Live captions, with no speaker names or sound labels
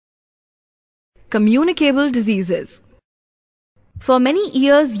Communicable diseases. For many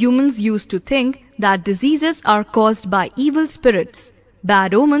years, humans used to think that diseases are caused by evil spirits,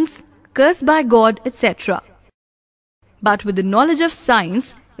 bad omens, cursed by God, etc. But with the knowledge of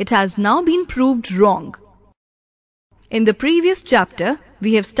science, it has now been proved wrong. In the previous chapter,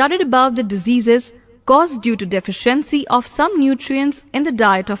 we have studied about the diseases caused due to deficiency of some nutrients in the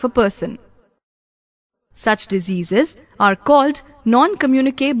diet of a person. Such diseases are called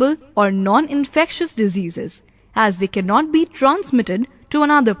non-communicable or non-infectious diseases, as they cannot be transmitted to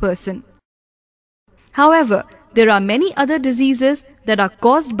another person. However, there are many other diseases that are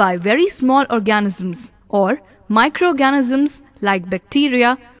caused by very small organisms or microorganisms like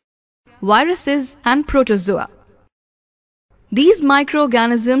bacteria, viruses and protozoa. These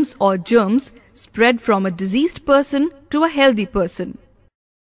microorganisms or germs spread from a diseased person to a healthy person.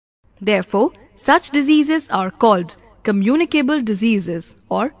 Therefore, such diseases are called communicable diseases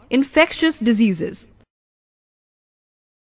or infectious diseases.